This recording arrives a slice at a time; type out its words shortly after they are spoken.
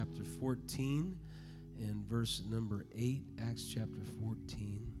14 and verse number 8. Acts chapter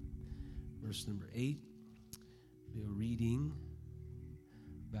 14, verse number 8. We're reading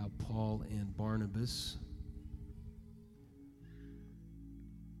about Paul and Barnabas.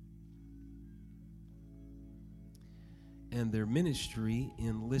 And their ministry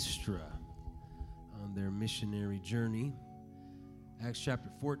in Lystra on their missionary journey. Acts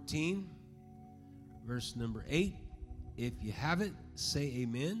chapter 14, verse number 8. If you have it, say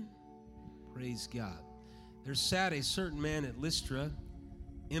amen. Praise God. There sat a certain man at Lystra,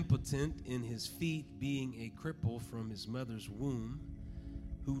 impotent in his feet, being a cripple from his mother's womb,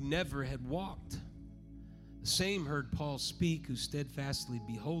 who never had walked. The same heard Paul speak, who steadfastly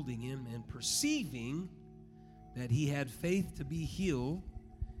beholding him and perceiving that he had faith to be healed,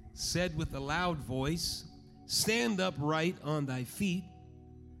 said with a loud voice, "Stand upright on thy feet."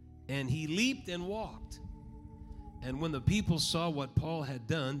 And he leaped and walked. And when the people saw what Paul had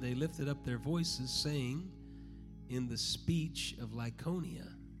done, they lifted up their voices, saying in the speech of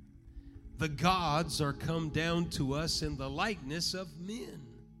Lycaonia, "The gods are come down to us in the likeness of men."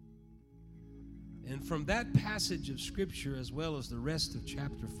 And from that passage of Scripture, as well as the rest of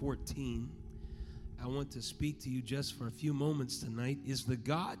chapter 14, I want to speak to you just for a few moments tonight. Is the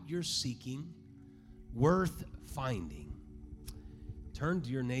God you're seeking worth finding? Turn to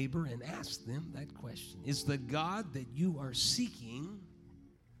your neighbor and ask them that question. Is the God that you are seeking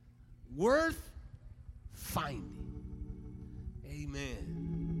worth finding?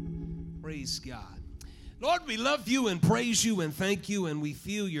 Amen. Praise God. Lord, we love you and praise you and thank you, and we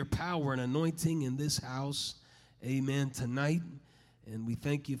feel your power and anointing in this house. Amen. Tonight. And we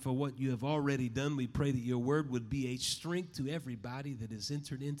thank you for what you have already done. We pray that your word would be a strength to everybody that has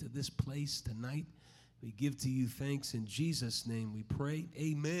entered into this place tonight. We give to you thanks in Jesus' name we pray.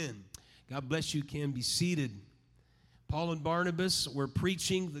 Amen. God bless you. Can be seated. Paul and Barnabas were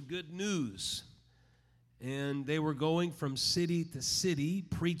preaching the good news. And they were going from city to city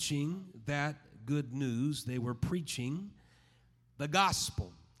preaching that good news. They were preaching the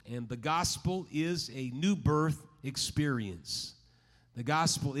gospel. And the gospel is a new birth experience. The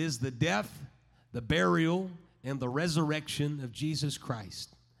gospel is the death, the burial, and the resurrection of Jesus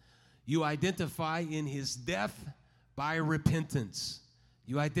Christ. You identify in his death by repentance.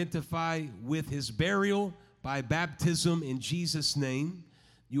 You identify with his burial by baptism in Jesus' name.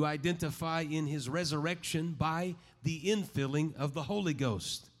 You identify in his resurrection by the infilling of the Holy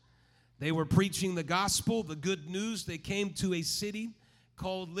Ghost. They were preaching the gospel, the good news. They came to a city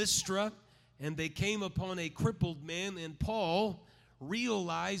called Lystra, and they came upon a crippled man, and Paul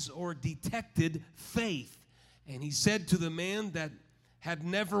realized or detected faith. And he said to the man that had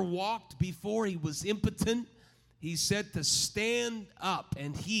never walked before, he was impotent, he said to stand up.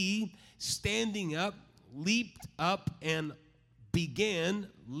 And he, standing up, leaped up and began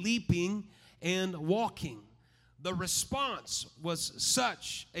leaping and walking. The response was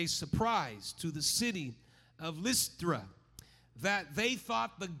such a surprise to the city of Lystra that they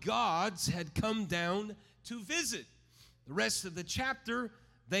thought the gods had come down to visit. The rest of the chapter,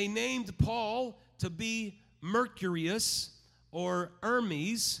 they named Paul to be Mercurius or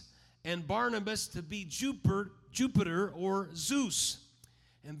Hermes, and Barnabas to be Jupiter or Zeus.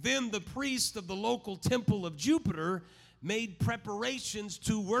 And then the priest of the local temple of Jupiter made preparations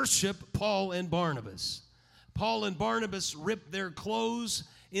to worship Paul and Barnabas. Paul and Barnabas ripped their clothes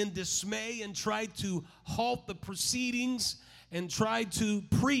in dismay and tried to halt the proceedings and tried to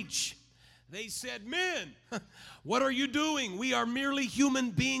preach. They said, "Men, what are you doing? We are merely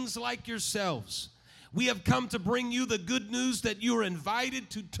human beings like yourselves. We have come to bring you the good news that you are invited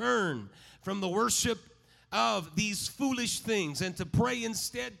to turn from the worship of these foolish things and to pray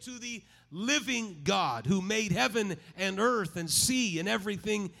instead to the living God who made heaven and earth and sea and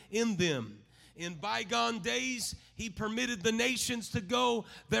everything in them. In bygone days, he permitted the nations to go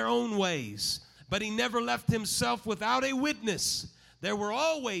their own ways, but he never left himself without a witness. There were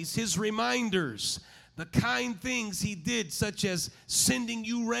always his reminders, the kind things he did, such as sending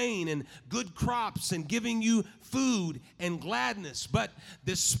you rain and good crops and giving you food and gladness. But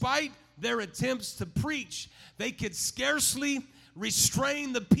despite their attempts to preach, they could scarcely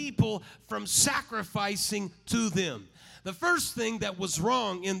restrain the people from sacrificing to them. The first thing that was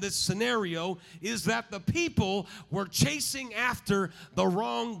wrong in this scenario is that the people were chasing after the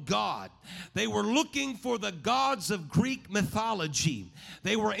wrong God. They were looking for the gods of Greek mythology.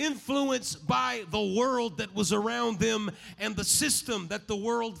 They were influenced by the world that was around them and the system that the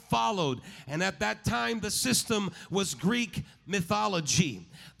world followed. And at that time, the system was Greek mythology.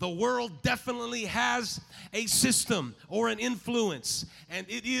 The world definitely has a system or an influence, and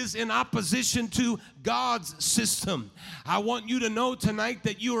it is in opposition to God's system. I want you to know tonight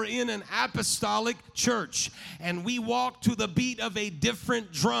that you are in an apostolic church, and we walk to the beat of a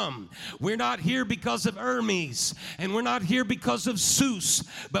different drum. We're not here because of Hermes, and we're not here because of Zeus,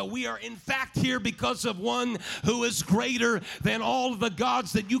 but we are in fact here because of one who is greater than all of the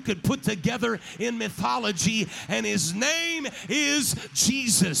gods that you could put together in mythology, and his name is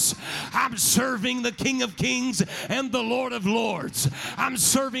Jesus. I'm serving the King of Kings and the Lord of Lords. I'm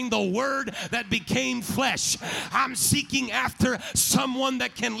serving the Word that became flesh. I'm seeking after someone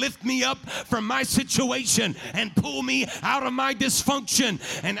that can lift me up from my situation and pull me out of my dysfunction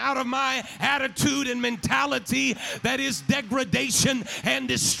and out of my attitude and mentality that is degradation and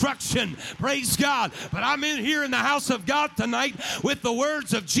destruction. Praise God. But I'm in here in the house of God tonight with the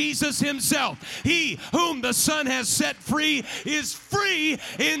words of Jesus himself. He whom the Son has set free is free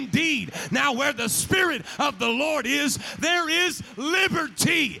indeed. Now where the Spirit of the Lord is, there is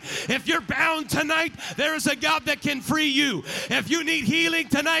liberty. If you're bound tonight, there is a God that can free you. If you need healing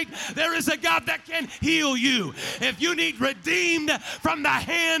tonight, there is a God that can heal you. If you need redeemed from the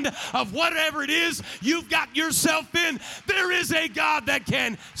hand of whatever it is you've got yourself in, there is a God that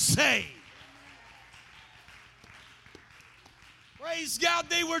can save. Praise God,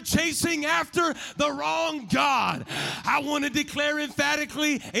 they were chasing after the wrong God. I want to declare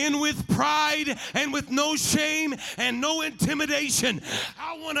emphatically and with pride and with no shame and no intimidation,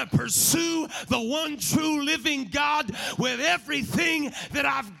 I want to pursue the one true living God with everything that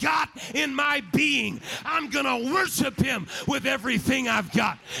I've got in my being. I'm going to worship him with everything I've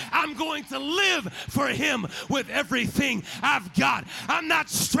got. I'm going to live for him with everything I've got. I'm not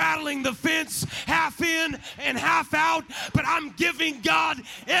straddling the fence half in and half out, but I'm giving God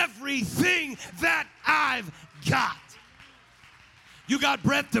everything that I've got. You got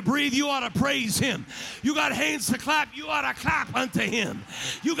breath to breathe, you ought to praise him. You got hands to clap, you ought to clap unto him.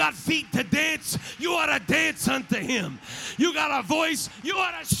 You got feet to dance, you ought to dance unto him. You got a voice, you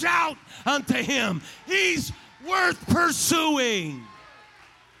ought to shout unto him. He's worth pursuing.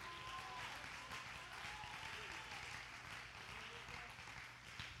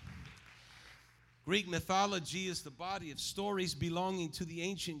 Greek mythology is the body of stories belonging to the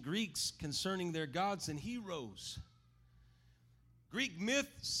ancient Greeks concerning their gods and heroes. Greek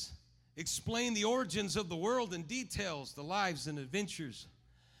myths explain the origins of the world and details the lives and adventures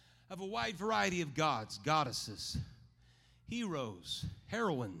of a wide variety of gods, goddesses, heroes,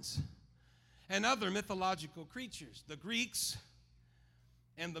 heroines, and other mythological creatures. The Greeks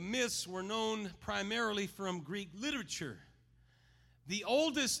and the myths were known primarily from Greek literature. The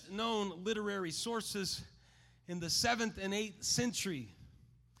oldest known literary sources in the 7th and 8th century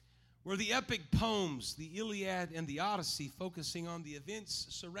were the epic poems, the Iliad and the Odyssey, focusing on the events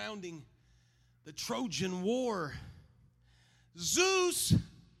surrounding the Trojan War. Zeus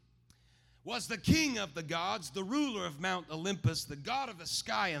was the king of the gods, the ruler of Mount Olympus, the god of the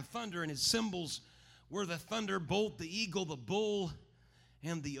sky and thunder, and his symbols were the thunderbolt, the eagle, the bull,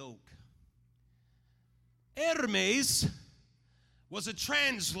 and the oak. Hermes was a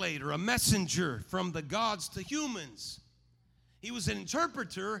translator, a messenger from the gods to humans. He was an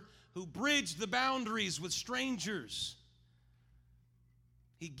interpreter who bridged the boundaries with strangers.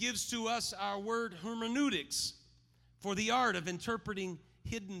 He gives to us our word hermeneutics for the art of interpreting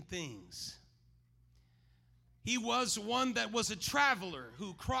hidden things. He was one that was a traveler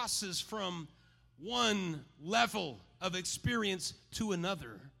who crosses from one level of experience to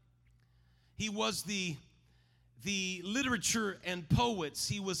another. He was the literature and poets.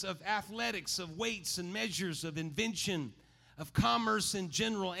 He was of athletics, of weights and measures, of invention, of commerce in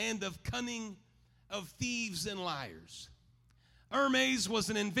general, and of cunning, of thieves and liars. Hermes was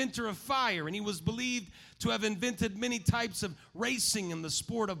an inventor of fire, and he was believed to have invented many types of racing and the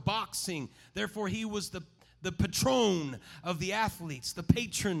sport of boxing. Therefore, he was the patron of the athletes, the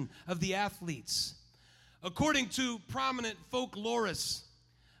patron of the athletes. According to prominent folklorist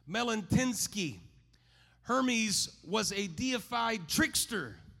Meletinsky, Hermes was a deified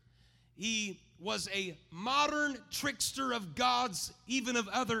trickster. He was a modern trickster of gods, even of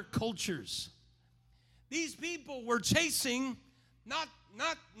other cultures. These people were chasing not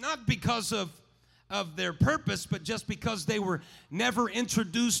because of their purpose, but just because they were never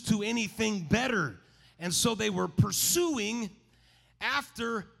introduced to anything better. And so they were pursuing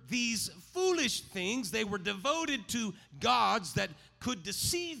after these foolish things. They were devoted to gods that could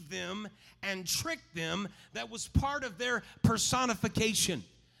deceive them and trick them. That was part of their personification.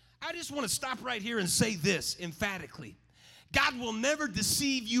 I just want to stop right here and say this emphatically. God will never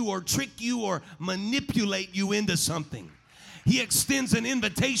deceive you or trick you or manipulate you into something. He extends an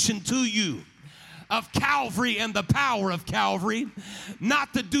invitation to you. of Calvary and the power of Calvary,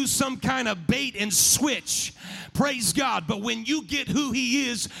 not to do some kind of bait and switch. Praise God. But when you get who he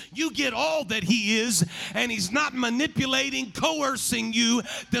is, you get all that he is, and he's not manipulating, coercing you,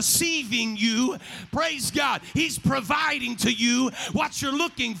 deceiving you. Praise God. He's providing to you what you're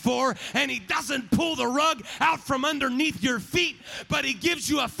looking for, and he doesn't pull the rug out from underneath your feet, but he gives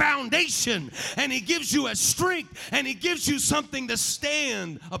you a foundation, and he gives you a strength, and he gives you something to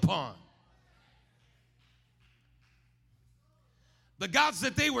stand upon. The gods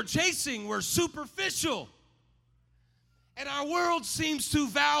that they were chasing were superficial. And our world seems to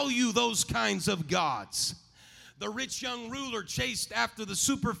value those kinds of gods. The rich young ruler chased after the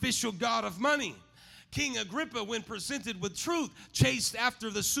superficial god of money. King Agrippa, when presented with truth, chased after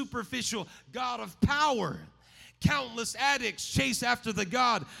the superficial god of power. Countless addicts chase after the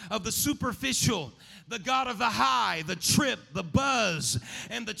god of the superficial, the god of the high, the trip, the buzz,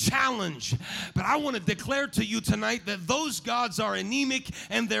 and the challenge. But I want to declare to you tonight that those gods are anemic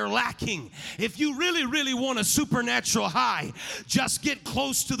and they're lacking. If you really, really want a supernatural high, just get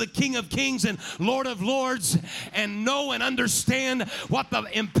close to the King of Kings and Lord of Lords and know and understand what the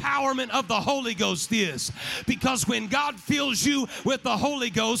empowerment of the Holy Ghost is. Because when God fills you with the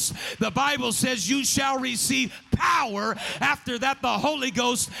Holy Ghost, the Bible says you shall receive power after that the Holy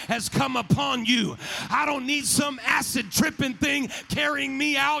Ghost has come upon you. I don't need some acid tripping thing carrying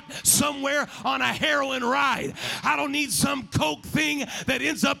me out somewhere on a heroin ride. I don't need some coke thing that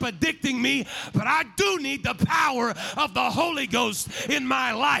ends up addicting me, but I do need the power of the Holy Ghost in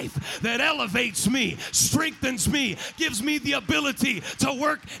my life that elevates me, strengthens me, gives me the ability to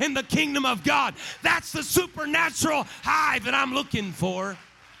work in the kingdom of God. That's the supernatural high that I'm looking for.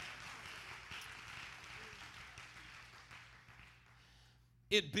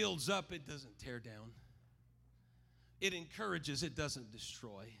 It builds up, it doesn't tear down. It encourages, it doesn't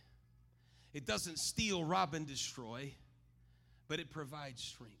destroy. It doesn't steal, rob, and destroy, but it provides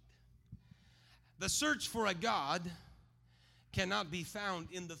strength. The search for a God cannot be found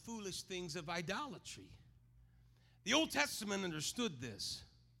in the foolish things of idolatry. The Old Testament understood this.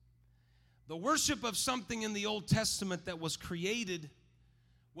 The worship of something in the Old Testament that was created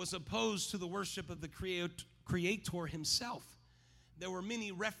was opposed to the worship of the Creator himself. There were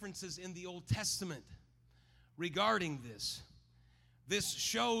many references in the Old Testament regarding this. This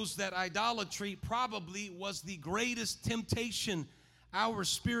shows that idolatry probably was the greatest temptation our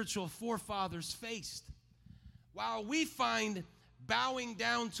spiritual forefathers faced. While we find bowing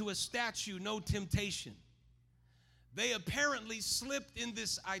down to a statue no temptation, they apparently slipped in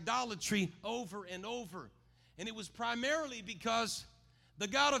this idolatry over and over. And it was primarily because the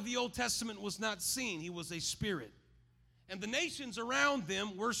God of the Old Testament was not seen. He was a spirit. And the nations around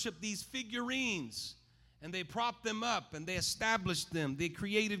them worshiped these figurines, and they propped them up, and they established them. They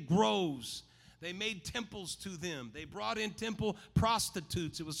created groves. They made temples to them. They brought in temple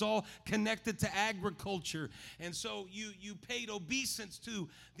prostitutes. It was all connected to agriculture. And so you paid obeisance to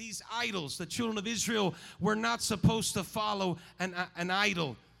these idols. The children of Israel were not supposed to follow an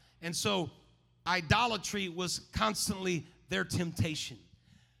idol. And so idolatry was constantly their temptation.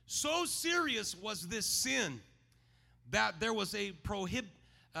 So serious was this sin that there was a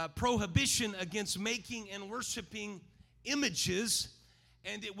prohibition against making and worshiping images,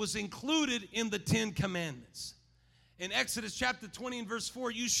 and it was included in the 10 Commandments. In Exodus chapter 20 and verse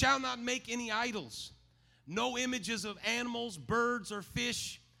 4, you shall not make any idols, no images of animals, birds, or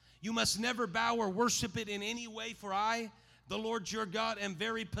fish. You must never bow or worship it in any way, for I, the Lord your God, am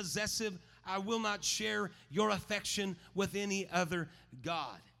very possessive. I will not share your affection with any other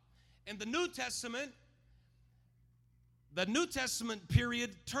God. In the New Testament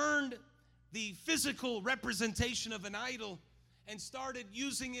period turned the physical representation of an idol and started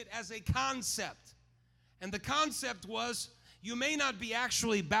using it as a concept. And the concept was, you may not be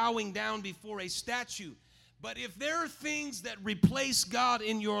actually bowing down before a statue, but if there are things that replace God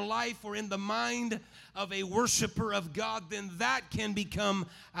in your life or in the mind of a worshiper of God, then that can become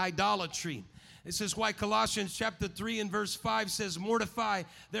idolatry. This is why Colossians chapter 3 and verse 5 says, mortify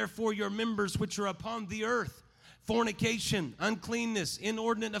therefore your members which are upon the earth, fornication, uncleanness,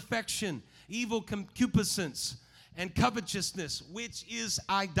 inordinate affection, evil concupiscence, and covetousness, which is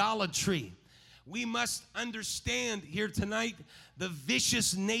idolatry. We must understand here tonight the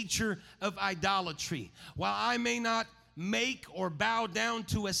vicious nature of idolatry. While I may not make or bow down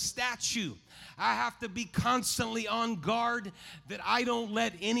to a statue. I have to be constantly on guard that I don't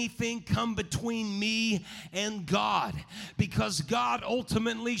let anything come between me and God, because God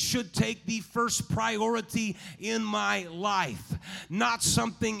ultimately should take the first priority in my life, not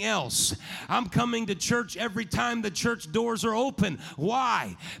something else. I'm coming to church every time the church doors are open.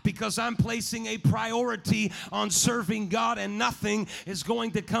 Why? Because I'm placing a priority on serving God, and nothing is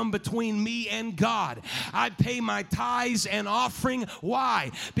going to come between me and God. I pay my tithes and offering.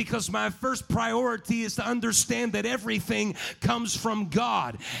 Why? Because my first priority is to understand that everything comes from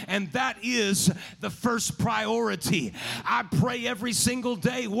God, and that is the first priority. I pray every single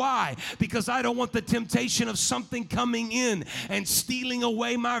day. Why? Because I don't want the temptation of something coming in and stealing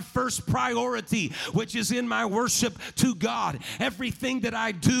away my first priority, which is in my worship to God. Everything that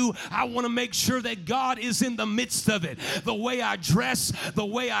I do, I want to make sure that God is in the midst of it. The way I dress, the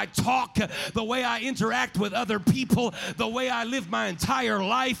way I talk, the way I interact with other people, the way I live my entire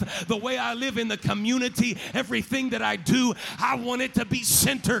life, the way I live in the community, everything that I do, I want it to be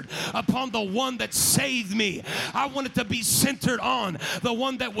centered upon the one that saved me. I want it to be centered on the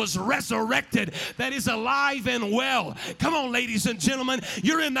one that was resurrected, that is alive and well. Come on, ladies and gentlemen,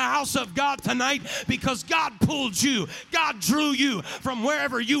 you're in the house of God tonight because God pulled you. God drew you from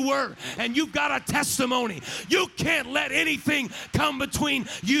wherever you were, and you've got a testimony. You can't let anything come between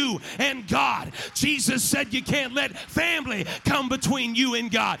you and God. Jesus said you can't let family come between you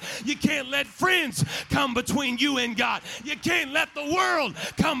and God. You can't let friends come between you and God. You can't let the world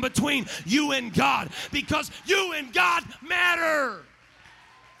come between you and God, because you and God matter.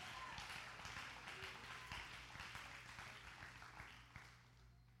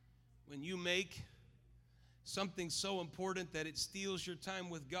 When you make something so important that it steals your time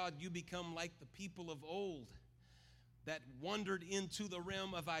with God, you become like the people of old that wandered into the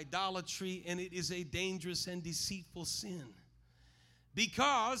realm of idolatry, and it is a dangerous and deceitful sin.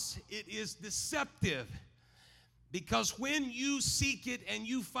 Because it is deceptive. Because when you seek it and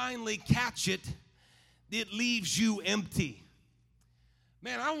you finally catch it, it leaves you empty.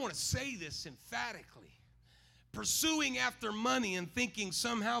 Man, I want to say this emphatically. Pursuing after money and thinking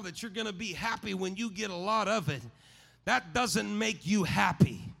somehow that you're going to be happy when you get a lot of it, that doesn't make you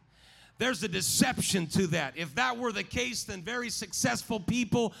happy. There's a deception to that. If that were the case, then very successful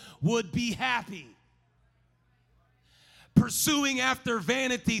people would be happy. Pursuing after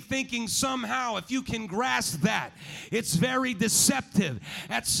vanity, thinking somehow if you can grasp that, it's very deceptive.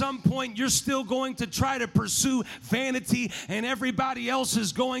 At some point, you're still going to try to pursue vanity, and everybody else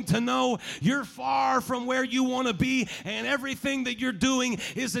is going to know you're far from where you want to be, and everything that you're doing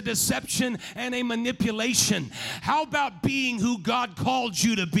is a deception and a manipulation. How about being who God called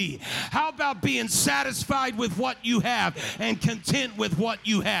you to be? How about being satisfied with what you have and content with what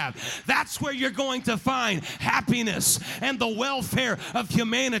you have? That's where you're going to find happiness and the welfare of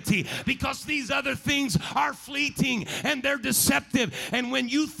humanity, because these other things are fleeting and they're deceptive. And when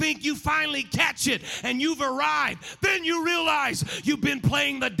you think you finally catch it and you've arrived, then you realize you've been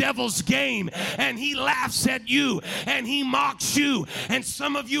playing the devil's game, and he laughs at you and he mocks you. And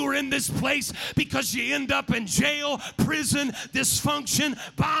some of you are in this place because you end up in jail, prison, dysfunction,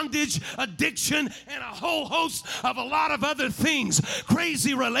 bondage, addiction, and a whole host of a lot of other things,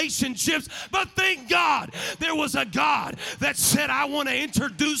 crazy relationships. But thank God there was a God that said, I want to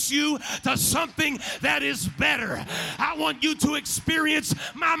introduce you to something that is better. I want you to experience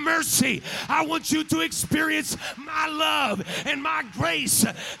my mercy. I want you to experience my love and my grace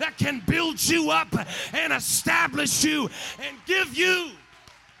that can build you up and establish you and give you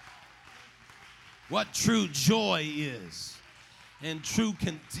what true joy is and true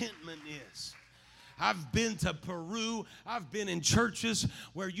contentment is. I've been to Peru. I've been in churches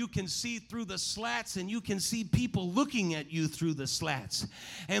where you can see through the slats and you can see people looking at you through the slats.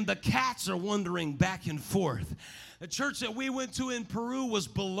 And the cats are wandering back and forth. The church that we went to in Peru was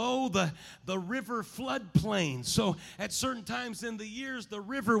below the river floodplain. So at certain times in the years, the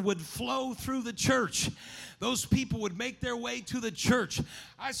river would flow through the church. Those people would make their way to the church.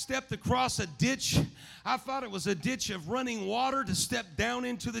 I stepped across a ditch. I thought it was a ditch of running water to step down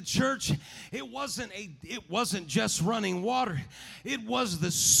into the church. It wasn't just running water. It was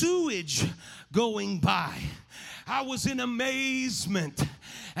the sewage going by. I was in amazement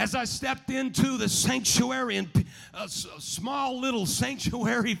as I stepped into the sanctuary, and a small little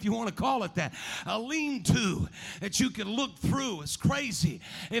sanctuary, if you want to call it that, a lean-to that you could look through. It's crazy.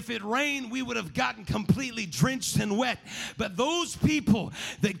 If it rained, we would have gotten completely drenched and wet. But those people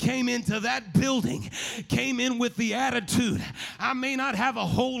that came into that building came in with the attitude, I may not have a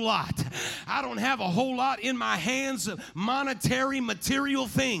whole lot. I don't have a whole lot in my hands of monetary, material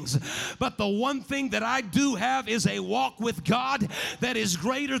things. But the one thing that I do have is a walk with God that is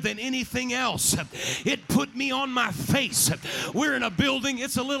greater than anything else. It put me on my face. We're in a building.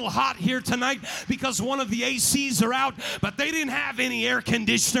 It's a little hot here tonight because one of the ACs are out, but they didn't have any air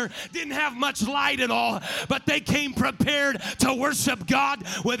conditioner, didn't have much light at all, but they came prepared to worship God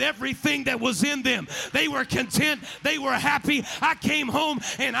with everything that was in them. They were content. They were happy. I came home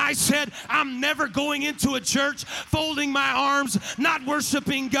and I said, I'm never going into a church folding my arms, not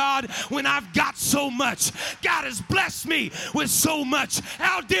worshiping God when I've got so much. God has blessed me with so much.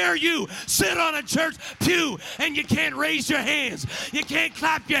 How dare you sit on a church pew and you can't raise your hands. You can't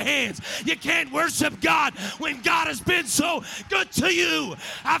clap your hands. You can't worship God when God has been so good to you.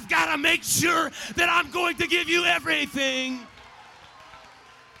 I've got to make sure that I'm going to give you everything.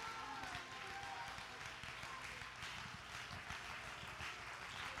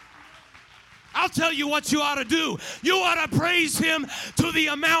 I'll tell you what you ought to do. You ought to praise him to the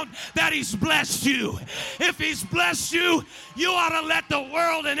amount that he's blessed you. If he's blessed you, you ought to let the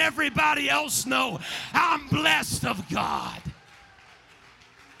world and everybody else know, I'm blessed of God.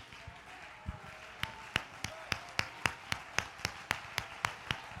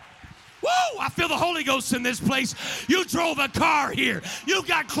 Woo! I feel the Holy Ghost in this place. You drove a car here. You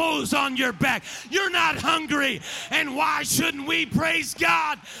got clothes on your back. You're not hungry. And why shouldn't we praise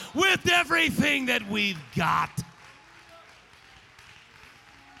God with everything that we've got?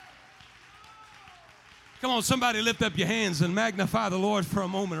 Come on, somebody lift up your hands and magnify the Lord for a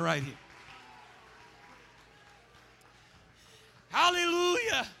moment right here.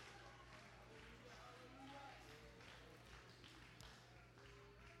 Hallelujah.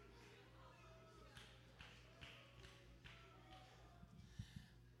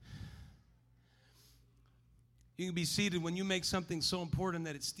 You can be seated. When you make something so important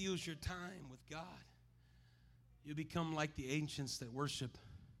that it steals your time with God, you become like the ancients that worship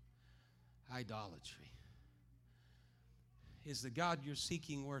idolatry. Is the God you're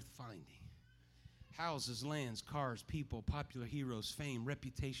seeking worth finding? Houses, lands, cars, people, popular heroes, fame,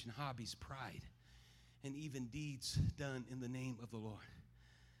 reputation, hobbies, pride, and even deeds done in the name of the Lord.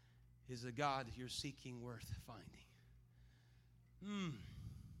 Is the God you're seeking worth finding?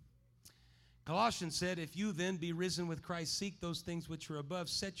 Colossians said, if you then be risen with Christ, seek those things which are above,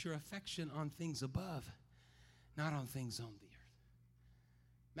 set your affection on things above, not on things on the earth.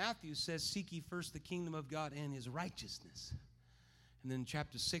 Matthew says, seek ye first the kingdom of God and his righteousness. And then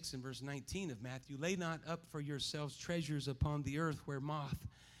chapter 6 and verse 19 of Matthew, lay not up for yourselves treasures upon the earth where moth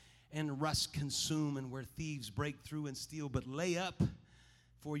and rust consume and where thieves break through and steal, but lay up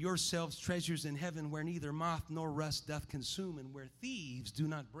for yourselves treasures in heaven where neither moth nor rust doth consume and where thieves do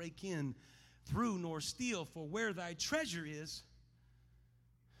not break in through nor steal. For where thy treasure is,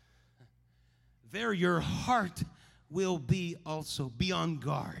 there your heart will be also. Be on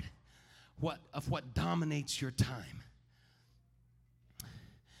guard of what dominates your time.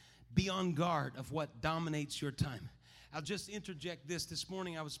 Be on guard of what dominates your time. I'll just interject this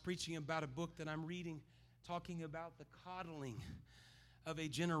morning I was preaching about a book that I'm reading talking about the coddling of a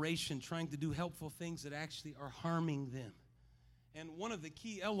generation trying to do helpful things that actually are harming them. And one of the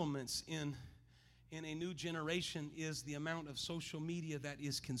key elements in a new generation is the amount of social media that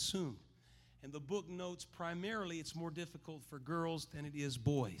is consumed. And the book notes primarily it's more difficult for girls than it is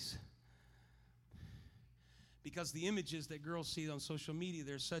boys. Because the images that girls see on social media,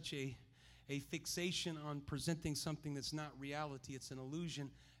 there's such a fixation on presenting something that's not reality, it's an illusion,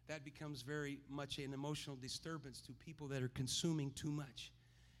 that becomes very much an emotional disturbance to people that are consuming too much.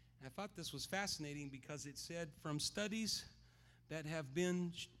 And I thought this was fascinating because it said from studies that have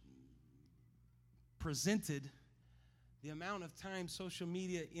been presented, the amount of time social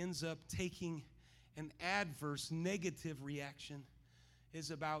media ends up taking an adverse, negative reaction is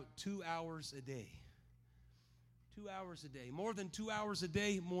about 2 hours a day. 2 hours a day. More than 2 hours a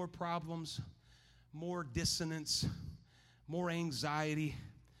day, more problems, more dissonance, more anxiety,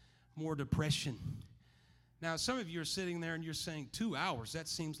 more depression. Now, some of you are sitting there and you're saying, 2 hours, that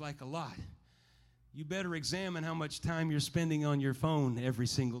seems like a lot. You better examine how much time you're spending on your phone every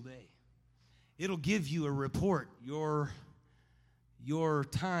single day. It'll give you a report. Your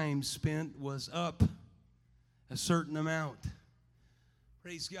time spent was up a certain amount.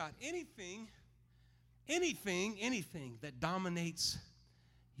 Praise God. Anything that dominates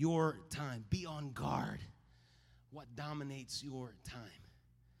your time, be on guard what dominates your time.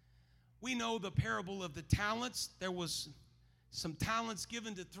 We know the parable of the talents. There was some talents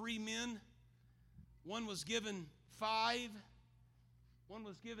given to 3 men. One was given 5. One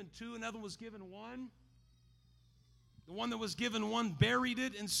was given 2. Another was given 1. The one that was given 1 buried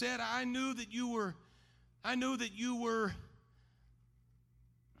it and said, I knew that you were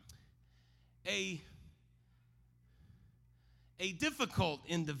a difficult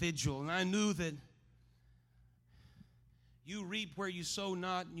individual, and I knew that you reap where you sow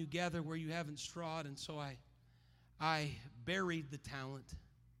not, and you gather where you haven't strawed, and so I buried the talent.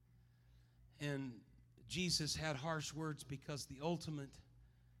 And Jesus had harsh words because the ultimate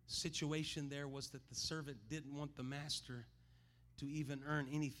situation there was that the servant didn't want the master to even earn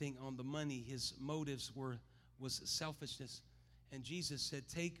anything on the money. His motives was selfishness. And Jesus said,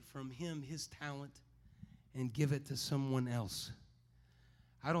 take from him his talent and give it to someone else.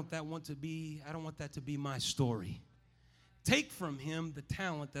 I don't want that to be my story. Take from him the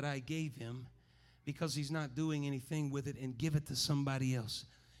talent that I gave him because he's not doing anything with it, and give it to somebody else.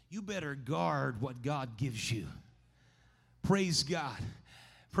 You better guard what God gives you. Praise God.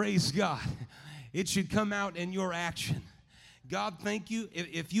 Praise God. It should come out in your action. God, thank you.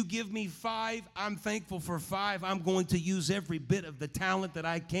 If you give me 5, I'm thankful for 5. I'm going to use every bit of the talent that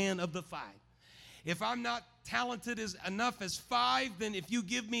I can of the 5. If I'm not talented enough as 5, then if you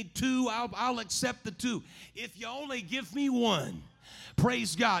give me 2, I'll accept the 2. If you only give me 1,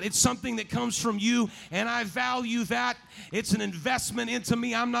 praise God. It's something that comes from you, and I value that. It's an investment into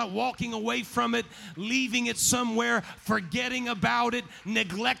me. I'm not walking away from it, leaving it somewhere, forgetting about it,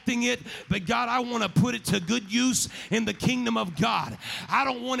 neglecting it. But God, I want to put it to good use in the kingdom of God. I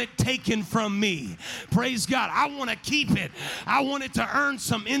don't want it taken from me. Praise God. I want to keep it. I want it to earn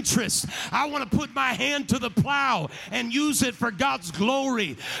some interest. I want to put my hand to the plow and use it for God's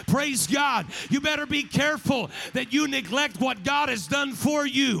glory. Praise God. You better be careful that you neglect what God has done for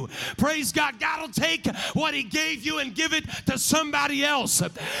you. Praise God. God will take what he gave you and give it to somebody else.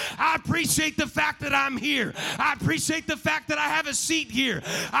 I appreciate the fact that I'm here. I appreciate the fact that I have a seat here.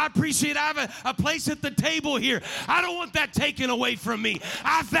 I appreciate I have a place at the table here. I don't want that taken away from me.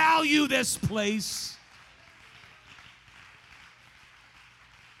 I value this place.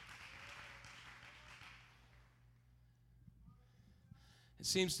 It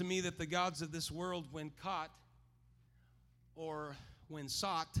seems to me that the gods of this world, when caught or when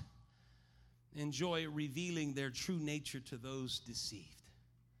sought, enjoy revealing their true nature to those deceived.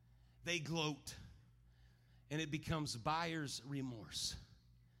 They gloat, and it becomes buyer's remorse.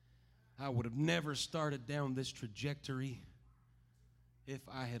 I would have never started down this trajectory if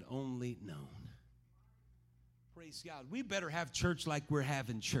I had only known. Praise God. We better have church like we're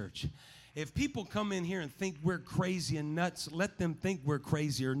having church. If people come in here and think we're crazy and nuts, let them think we're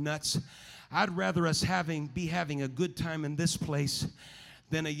crazy or nuts. I'd rather us be having a good time in this place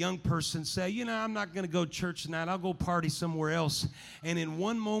than a young person say, you know, I'm not going to go to church tonight. I'll go party somewhere else. And in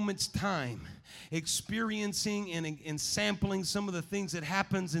one moment's time, experiencing and sampling some of the things that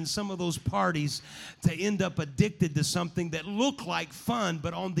happens in some of those parties, to end up addicted to something that looked like fun,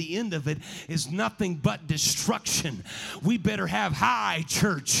 but on the end of it is nothing but destruction. We better have high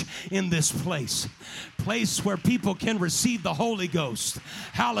church in this place where people can receive the Holy Ghost.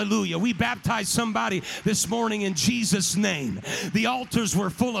 Hallelujah. We baptized somebody this morning in Jesus' name. The altars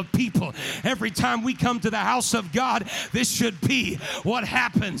were full of people. Every time we come to the house of God, this should be what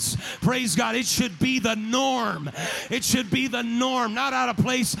happens. Praise God. It should be the norm. It should be the norm. Not out of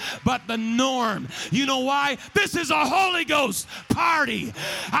place, but the norm. You know why? This is a Holy Ghost party.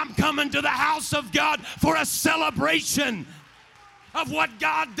 I'm coming to the house of God for a celebration of what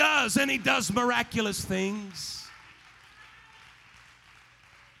God does, and he does miraculous things.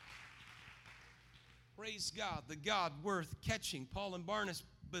 Praise God, the God worth catching. Paul and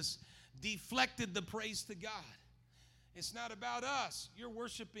Barnabas deflected the praise to God. It's not about us. You're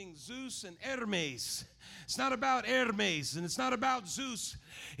worshiping Zeus and Hermes. It's not about Hermes, and it's not about Zeus.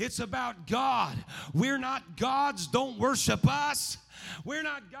 It's about God. We're not gods. Don't worship us. We're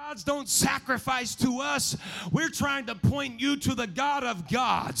not gods. Don't sacrifice to us. We're trying to point you to the God of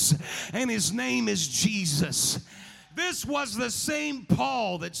gods, and his name is Jesus. This was the same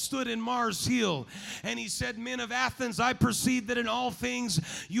Paul that stood in Mars Hill, and he said, men of Athens, I perceive that in all things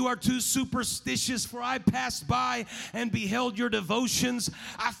you are too superstitious, for I passed by and beheld your devotions.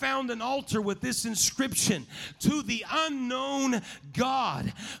 I found an altar with this inscription, to the unknown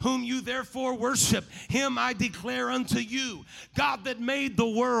God, whom you therefore worship. Him I declare unto you, God that made the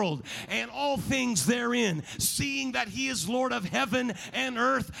world and all things therein, seeing that he is Lord of heaven and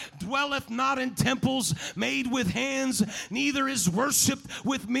earth, dwelleth not in temples made with hands, hands, neither is worshipped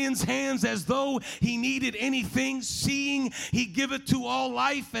with men's hands as though he needed anything, seeing he giveth to all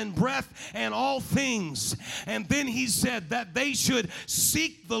life and breath and all things. And then he said that they should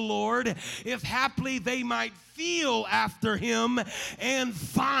seek the Lord, if haply they might feel after him and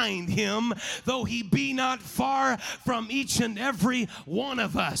find him, though he be not far from each and every one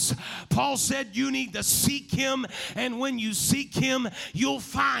of us. Paul said you need to seek him, and when you seek him, you'll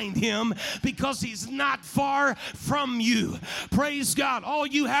find him, because he's not far from you. Praise God. All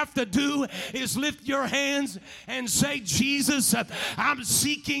you have to do is lift your hands and say, Jesus, I'm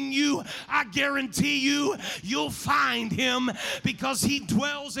seeking you. I guarantee you, you'll find him, because he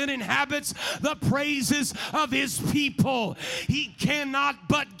dwells and inhabits the praises of his people. He cannot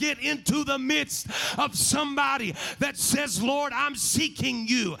but get into the midst of somebody that says, Lord, I'm seeking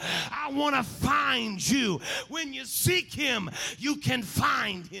you. I want to find you. When you seek him, you can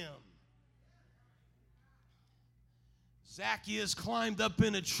find him. Zacchaeus climbed up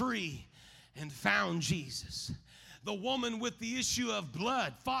in a tree and found Jesus. The woman with the issue of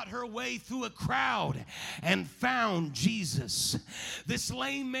blood fought her way through a crowd and found Jesus. This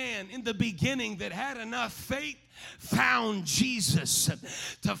lame man in the beginning that had enough faith found Jesus.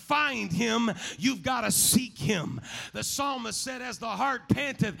 To find him, you've got to seek him. The psalmist said, as the hart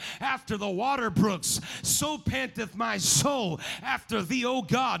panteth after the water brooks, so panteth my soul after thee, O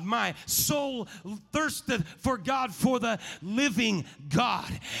God. My soul thirsteth for God, for the living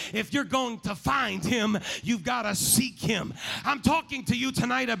God. If you're going to find him, you've got to seek him. I'm talking to you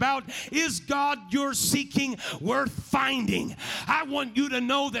tonight about, is God you're seeking worth finding? I want you to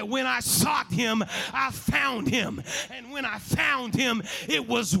know that when I sought him, I found him. And when I found him, it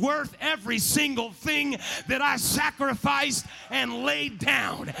was worth every single thing that I sacrificed and laid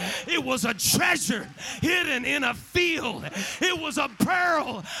down. It was a treasure hidden in a field. It was a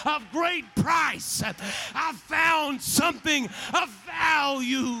pearl of great price. I found something of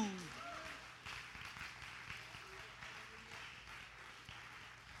value.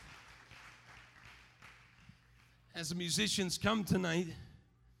 As the musicians come tonight,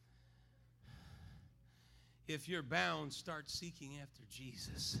 if you're bound, start seeking after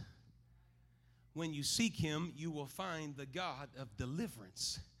Jesus. When you seek him, you will find the God of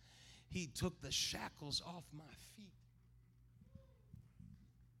deliverance. He took the shackles off my feet.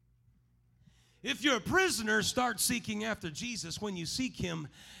 If you're a prisoner, start seeking after Jesus. When you seek him,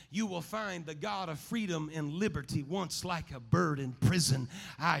 you will find the God of freedom and liberty. Once like a bird in prison,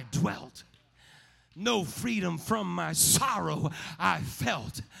 I dwelt. No freedom from my sorrow I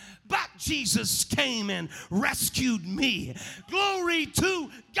felt, but Jesus came and rescued me. Glory to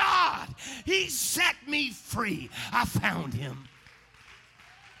God. He set me free. I found him.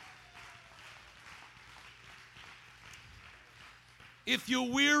 If you're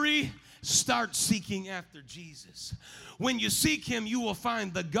weary, start seeking after Jesus. When you seek him, you will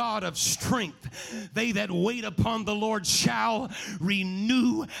find the God of strength. They that wait upon the Lord shall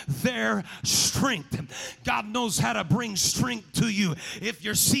renew their strength. God knows how to bring strength to you. If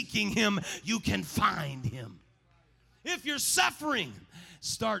you're seeking him, you can find him. If you're suffering,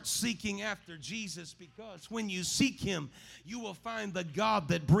 start seeking after Jesus, because when you seek him, you will find the God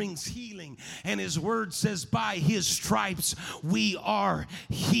that brings healing. And his word says, by his stripes we are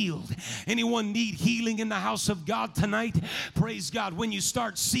healed. Anyone need healing in the house of God tonight? Praise God. When you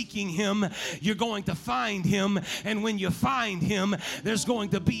start seeking him, you're going to find him. And when you find him, there's going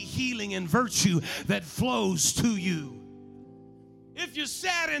to be healing and virtue that flows to you. If you're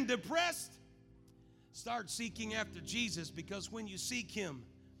sad and depressed, start seeking after Jesus, because when you seek him,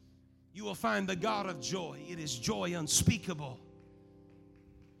 you will find the God of joy. It is joy unspeakable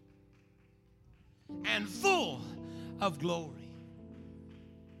and full of glory.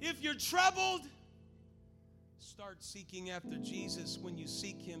 If you're troubled, start seeking after Jesus. When you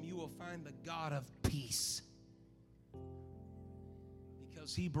seek him, you will find the God of peace,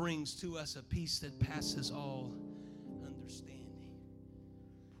 because he brings to us a peace that passes all understanding.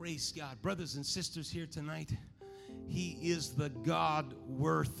 Praise God. Brothers and sisters here tonight, he is the God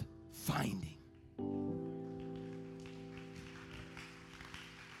worth finding.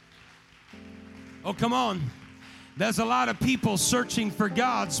 Oh, come on. There's a lot of people searching for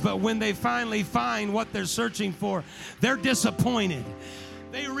gods, but when they finally find what they're searching for, they're disappointed.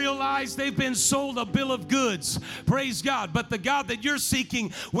 They realize they've been sold a bill of goods. Praise God. But the God that you're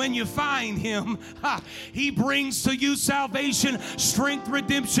seeking, when you find him, he brings to you salvation, strength,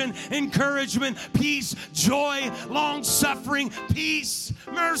 redemption, encouragement, peace, joy, long suffering, peace,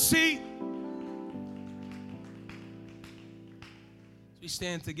 mercy. As we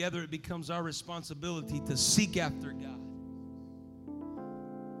stand together, it becomes our responsibility to seek after God.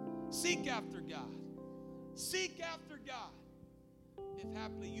 Seek after God. Seek after God, if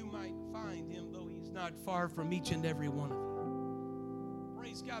haply you might find him, though he's not far from each and every one of you.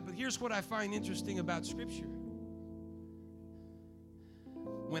 Praise God. But here's what I find interesting about Scripture.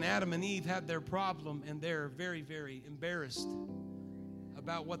 When Adam and Eve had their problem and they're very, very embarrassed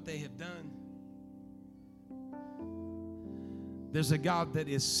about what they have done, there's a God that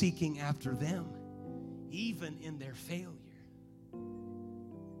is seeking after them, even in their failure.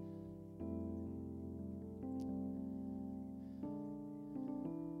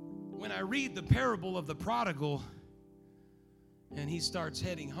 When I read the parable of the prodigal and he starts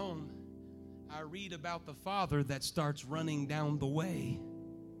heading home, I read about the father that starts running down the way.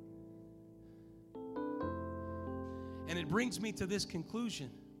 And it brings me to this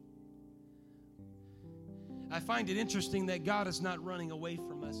conclusion. I find it interesting that God is not running away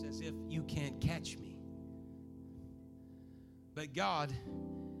from us as if you can't catch me. But God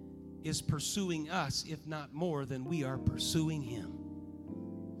is pursuing us, if not more than we are pursuing him.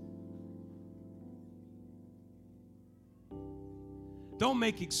 Don't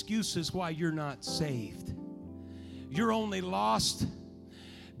make excuses why you're not saved. You're only lost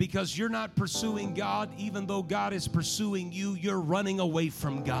because you're not pursuing God. Even though God is pursuing you, you're running away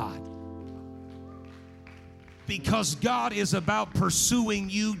from God. Because God is about pursuing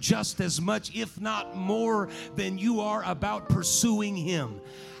you just as much, if not more, than you are about pursuing him.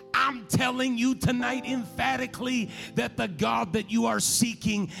 I'm telling you tonight emphatically that the God that you are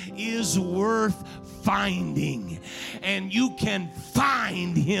seeking is worth finding. And you can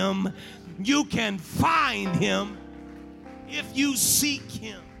find him. You can find him if you seek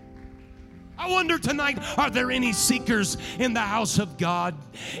him. I wonder tonight, are there any seekers in the house of God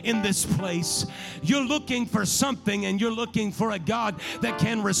in this place? You're looking for something and you're looking for a God that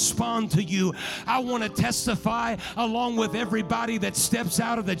can respond to you. I want to testify along with everybody that steps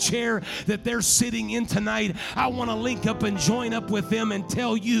out of the chair that they're sitting in tonight. I want to link up and join up with them and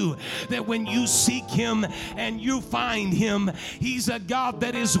tell you that when you seek him and you find him, he's a God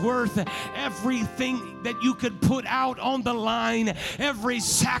that is worth everything that you could put out on the line, every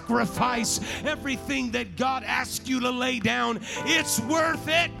sacrifice, everything that God asks you to lay down. It's worth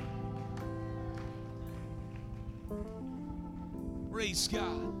it. Praise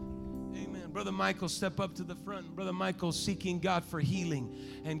God. Amen. Brother Michael, step up to the front. Brother Michael seeking God for healing.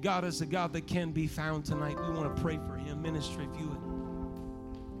 And God is a God that can be found tonight. We want to pray for him. Ministry, if you would.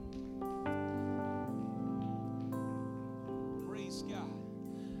 Praise God.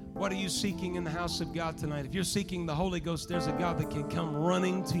 What are you seeking in the house of God tonight? If you're seeking the Holy Ghost, there's a God that can come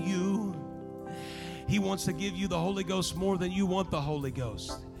running to you. He wants to give you the Holy Ghost more than you want the Holy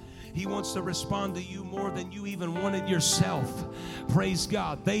Ghost. He wants to respond to you more than you even wanted yourself. Praise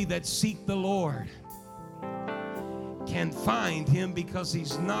God. They that seek the Lord can find him because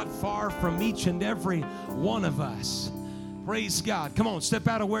he's not far from each and every one of us. Praise God. Come on, step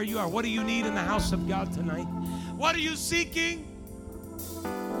out of where you are. What do you need in the house of God tonight? What are you seeking?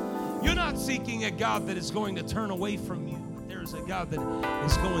 You're not seeking a God that is going to turn away from you. There is a God that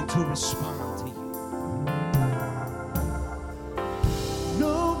is going to respond to you.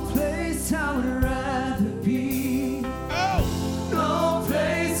 No place I would rather be. Oh! No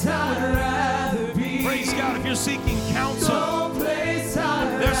place I would rather be. Praise God. If you're seeking counsel, No place I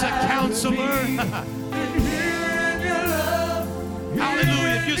would there's a rather counselor. be than here in your love.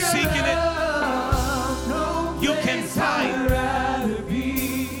 Hallelujah. If you're seeking it, No you can place I find. would rather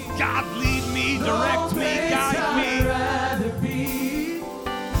be. God, lead me, direct me, guide me.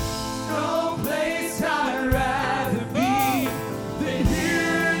 No place I'd rather be than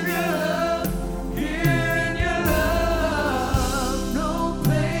here in your love, here in your love. No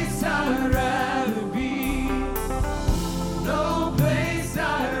place I'd rather be. No place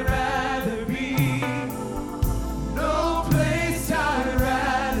I'd rather be. No place I'd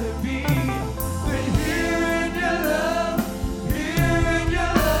rather be than here in your love, here in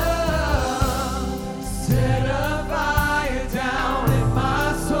your love. Set a fire down in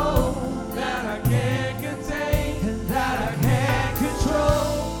my soul that I can't contain and that I can't control.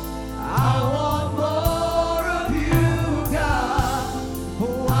 I want more of you, God.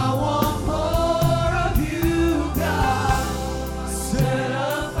 Oh, I want more of you, God. Set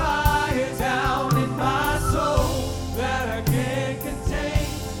a fire down in my soul that I can't contain,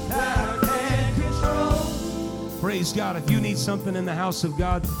 that I can't control. Praise God. If you need something in the house of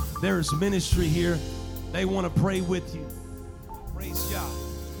God, there's ministry here. They want to pray with you. Praise God.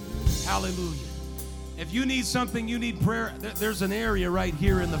 Hallelujah. If you need something, you need prayer, there's an area right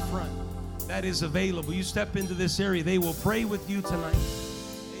here in the front that is available. You step into this area, they will pray with you tonight.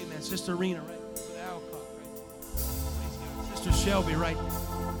 Amen. Sister Rena, right? With Alcott, right? Praise God. Sister Shelby, right?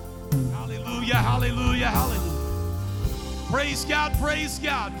 Hallelujah, hallelujah, hallelujah. Praise God, praise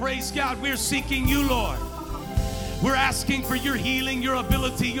God, praise God. We're seeking you, Lord. We're asking for your healing, your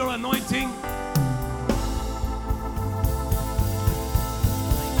ability, your anointing.